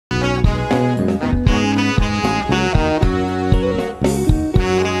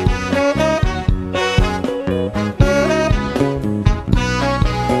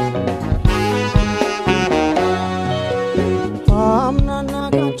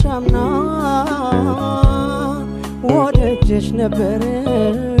ካቻምና ወደጅሽ ነበር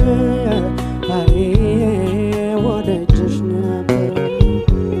አይ ወደጅሽ ነበር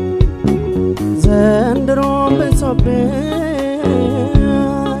ዘንድሮ በሶብኝ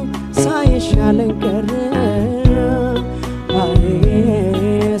ሳይሻለኝ ቀረ አይ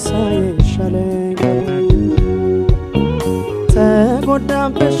ሳይሻለኝ ቀረ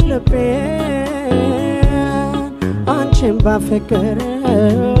ተጎዳብሽ ልቤ አንቺን ባፈቀረ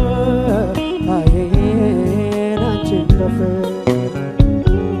አይ አንቺን ባፈቀረ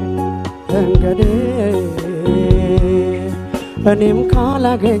እንግዲህ እኔም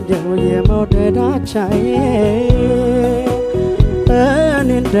ካላገኘው የመውደዳቻዬ እኔ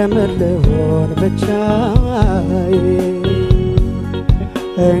እንደምልሆን ብቻዬ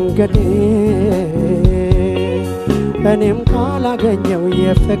እንግዲህ እኔም ካላገኘው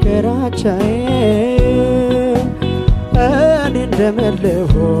የፍቅራቻዬ እኔ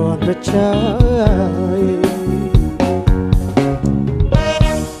እንደምልሆን ብቻዬ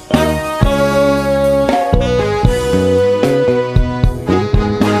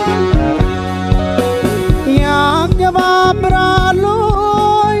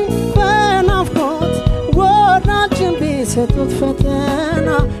ያገባብራሉኝ በናፍቆት ወዳችን ቢሰጡት ፈተና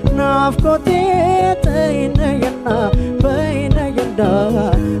ናፍቆቴ ተይነየና በይነየና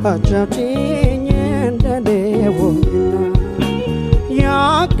አጫውችኝ እንደኔውና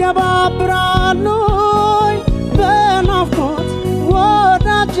ያገባብራሉኝ በናፍቆት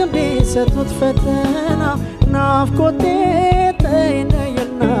ወዳችን ቢሰጡት ፈተና ናፍቆቴ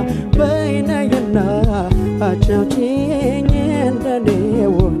ተይነየና በይነየና አጫውችኝ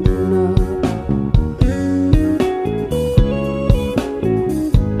እንደኔውና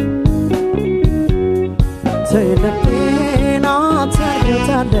ተይለቤና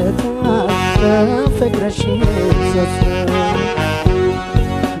ታርገታለታ በፍቅርሽ ዘፈን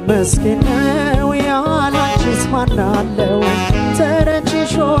መስኪን ነው ያላንቺስ ማናለው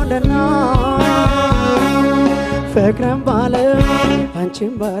ተረችሽ ሆነና ፍቅርን ባለው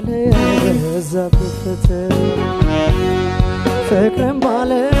አንቺን ባለው ዘብፍት ፍቅርን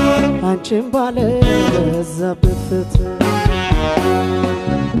ባለው አንቺን ባለው ዘብፍት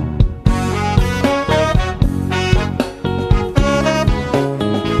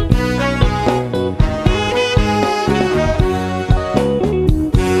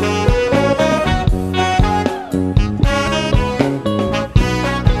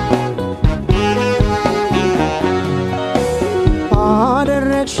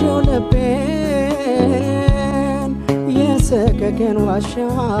የሰቀቀን ዋሻ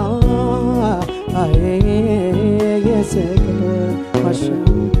አይ የሰቀቀን ዋሻ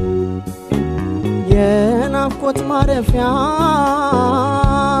የናፍቆት ማረፊያው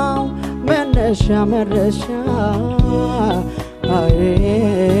መነሻ መድረሻ አይ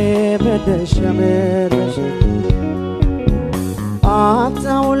መነሻ መድረሻ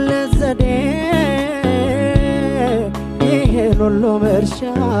አጣውለት ዘዴ ይሄን ሁሉ መርሻ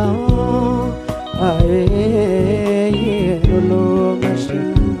አይ ሁሉ መርሻ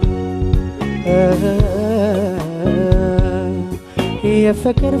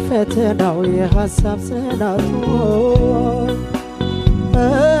የፍቅር ፈተናው የሐሳብ ጽናቱ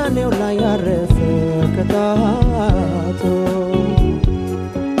እኔው ላይ ያረፈ ቅጣቱ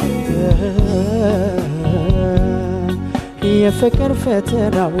የፍቅር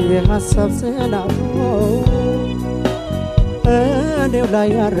ፈተናው የሐሳብ ጽናቱ እኔው ላይ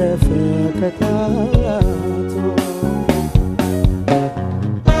ያረፈ ቅጣቱ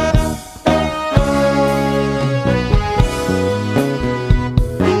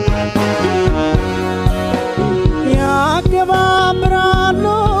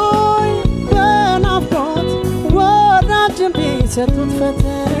ያገባብራሉኝ በናፍቆት ወዳችን ቢሰጡት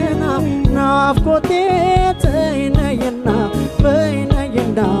ፈተና ናፍቆቴ ተይነየና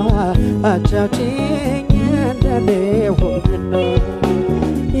በይነየና አጫውችኝ እንደኔውና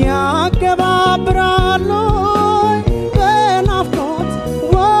ያገባብራሉኝ በናፍቆት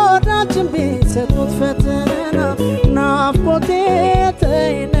ወዳችን ቢሰጡት ፈተና ናፍቆቴ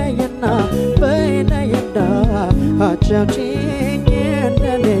ተይነየና በይነየና አጫውችኝ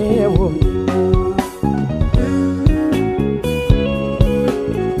እንደኔውና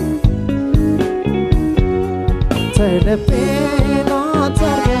ተይለቤና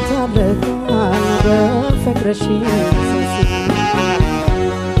ታርገታለታ በፍቅርሽ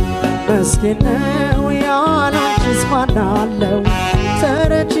መስኪን ነው ያላንቺስ ማናለው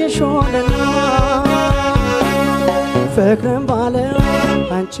ተረችሽ ሆነና ፍቅርን ባለው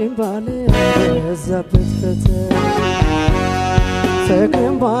አንቺን ባለው በዛበት ፈተና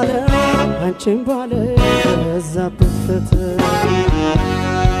ፍቅርን ባለው አንቺን ባለው በዛበት ፈተና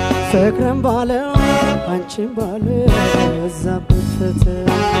ፍቅርን ባለው አንቺን ባለው በዛበት ፈተና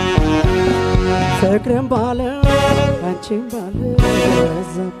ፍቅርን ባለው አንቺን ባለው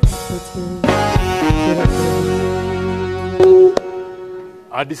በዛበት ፈተና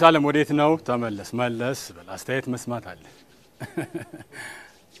አዲስዓለም ወዴት ነው? ተመለስ መለስ በል አስተያየት መስማት አለ።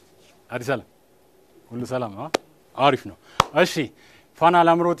 አዲስዓለም ሁሉ ሰላም ነው? አሪፍ ነው። እሺ ፋና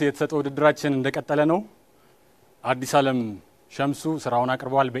ላምሮት የተሰጠው ውድድራችን እንደቀጠለ ነው። አዲስዓለም ሸምሱ ስራውን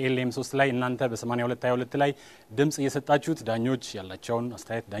አቅርቧል በኤልኤም 3 ላይ እናንተ በ8222 ላይ ድምጽ እየሰጣችሁት ዳኞች ያላቸውን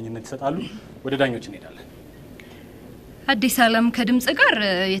አስተያየት ዳኝነት ይሰጣሉ። ወደ ዳኞች እንሄዳለን። አዲስዓለም ከድምጽ ጋር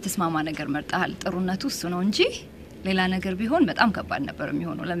የተስማማ ነገር መርጣል። ጥሩነቱ እሱ ነው እንጂ ሌላ ነገር ቢሆን በጣም ከባድ ነበር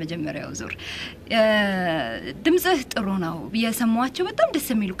የሚሆነው ለመጀመሪያው ዙር። ድምጽህ ጥሩ ነው። የሰማዋቸው በጣም ደስ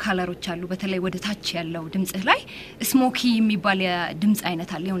የሚሉ ካለሮች አሉ። በተለይ ወደ ታች ያለው ድምጽህ ላይ ስሞኪ የሚባል የድምጽ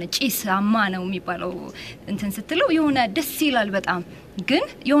አይነት አለ። የሆነ ጭሳማ ነው የሚባለው እንትን ስትለው የሆነ ደስ ይላል በጣም። ግን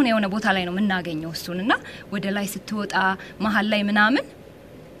የሆነ ቦታ ላይ ነው የምናገኘው እሱንና ወደ ላይ ስትወጣ መሃል ላይ ምናምን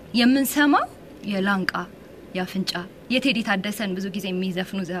የምንሰማው የላንቃ ያፍንጫ የቴዲ ታደሰን ብዙ ጊዜ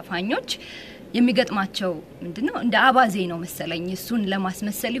የሚዘፍኑ ዘፋኞች የሚገጥማቸው ምንድነው እንደ አባዜ ነው መሰለኝ እሱን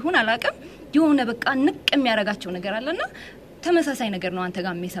ለማስመሰል ይሁን አላቀም የሆነ በቃ ንቅ የሚያረጋቸው ነገር አለና ተመሳሳይ ነገር ነው አንተ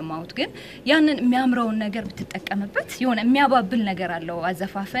ጋር የሚሰማውት ግን ያንን የሚያምረውን ነገር ብትጠቀምበት የሆነ የሚያባብል ነገር አለው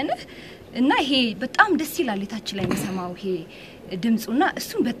አዘፋፈንህ እና ይሄ በጣም ደስ ይላል የታች ላይ የሚሰማው ይሄ ድምጹና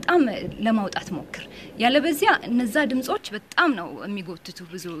እሱን በጣም ለማውጣት ሞክር ያለበዚያ እነዛ ድምጾች በጣም ነው የሚጎትቱ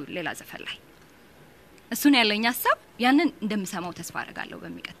ብዙ ሌላ ዘፈን ላይ እሱን ያለኝ ሐሳብ ያንን እንደምሰማው ተስፋ አደርጋለሁ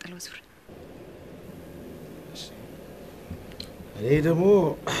በሚቀጥለው ዙር እኔ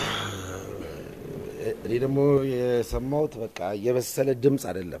ደግሞ የሰማሁት በቃ የበሰለ ድምጽ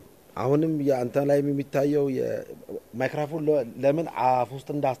አይደለም አሁንም ያንተ ላይ የሚታየው የማይክሮፎን ለምን አፍ ውስጥ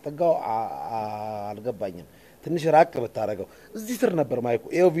እንዳስጠጋው አልገባኝም ትንሽ ራቅ ብታረጋው እዚህ ስር ነበር ማይኩ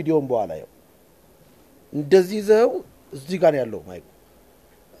ይሄው ቪዲዮን በኋላ ይሄው እንደዚህ ዘው እዚህ ጋር ያለው ማይኩ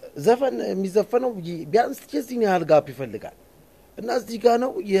ዘፈን የሚዘፈነው ቢያንስ ከዚህ ያህል ጋፕ ይፈልጋል እና እዚህ ጋር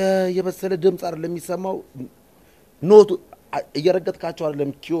ነው የበሰለ ድምጽ አይደለም የሚሰማው ኖቱ እየረገጥካቸው አይደለም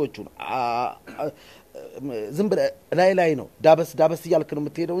ኪዎቹን ዝም ብለህ ላይ ነው ዳበስ እያልክ ነው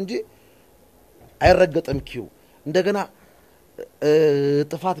የምትሄደው እንጂ አይረገጥም ኪው እንደገና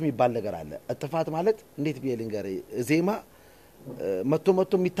ጥፋት የሚባል ነገር አለ ጥፋት ማለት እንዴት ቢልንገር ዜማ መቶ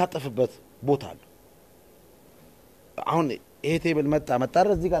የሚታጠፍበት ቦታ አለ አሁን ይሄ ቴብል መጣ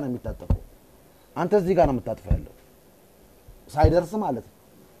እዚህ ጋር ነው የሚታጠፈው አንተ እዚህ ጋር ነው የምታጠፈው ያለው ሳይደርስ ማለት ነው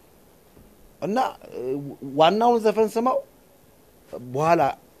እና ዋናውን ዘፈን ስማው በኋላ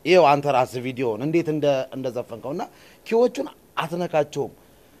ይሄው አንተ ራስ ቪዲዮን እንዴት እንደዘፈንከውና ኪዎቹን አትነካቸውም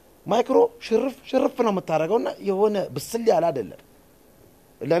ማይክሮ ሽርፍ ነው የምታረጋውና የሆነ ብስል ያለ አይደለም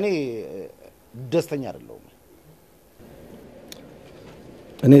ለኔ ደስተኛ አይደለም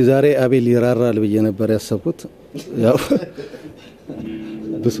እኔ ዛሬ አቤል ይራራል ብዬ ነበር ያሰብኩት ያው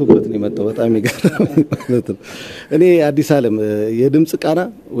በሱበት ነው የመጣው በጣም ይገርም ማለት ነው እኔ አዲስዓለም የድምጽ ቃና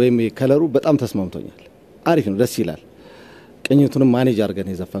ወይም ከለሩ በጣም ተስማምቶኛል አሪፍ ነው ደስ ይላል ቅኝቱንም ማኔጅ አድርገን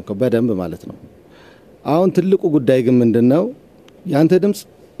የዘፈንከው በደንብ ማለት ነው አሁን ትልቁ ጉዳይ ግን ምንድነው ያንተ ድምጽ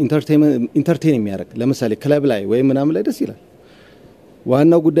ኢንተርቴን የሚያደርግ ለምሳሌ ክለብ ላይ ወይ ምናምን ላይ ደስ ይላል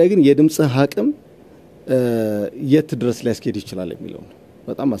ዋናው ጉዳይ ግን የድምጽ ሀቅም የት ድረስ ሊያስኬድ ይችላል የሚለው ነው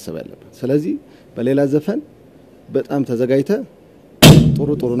በጣም ማሰብ ያለበት ስለዚህ በሌላ ዘፈን በጣም ተዘጋጅተ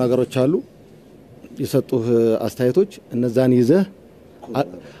ጥሩ ነገሮች አሉ የሰጡህ አስተያየቶች እነዛን ይዘህ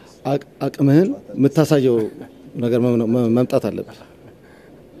አቅምህን መታሳየው ነገር መምጣት አለበት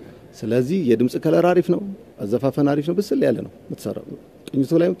ስለዚህ የድምጽ ከለር አሪፍ ነው አዘፋፈን አሪፍ ነው በስል ያለ ነው የምትሰራው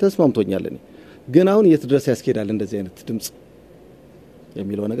ቅኝቱ ላይ ተስማምቶኛል እኔ ግን አሁን የት ድረስ ያስኬዳል እንደዚህ አይነት ድምጽ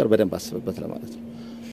የሚለው ነገር በደንብ አስበበት ለማለት ነው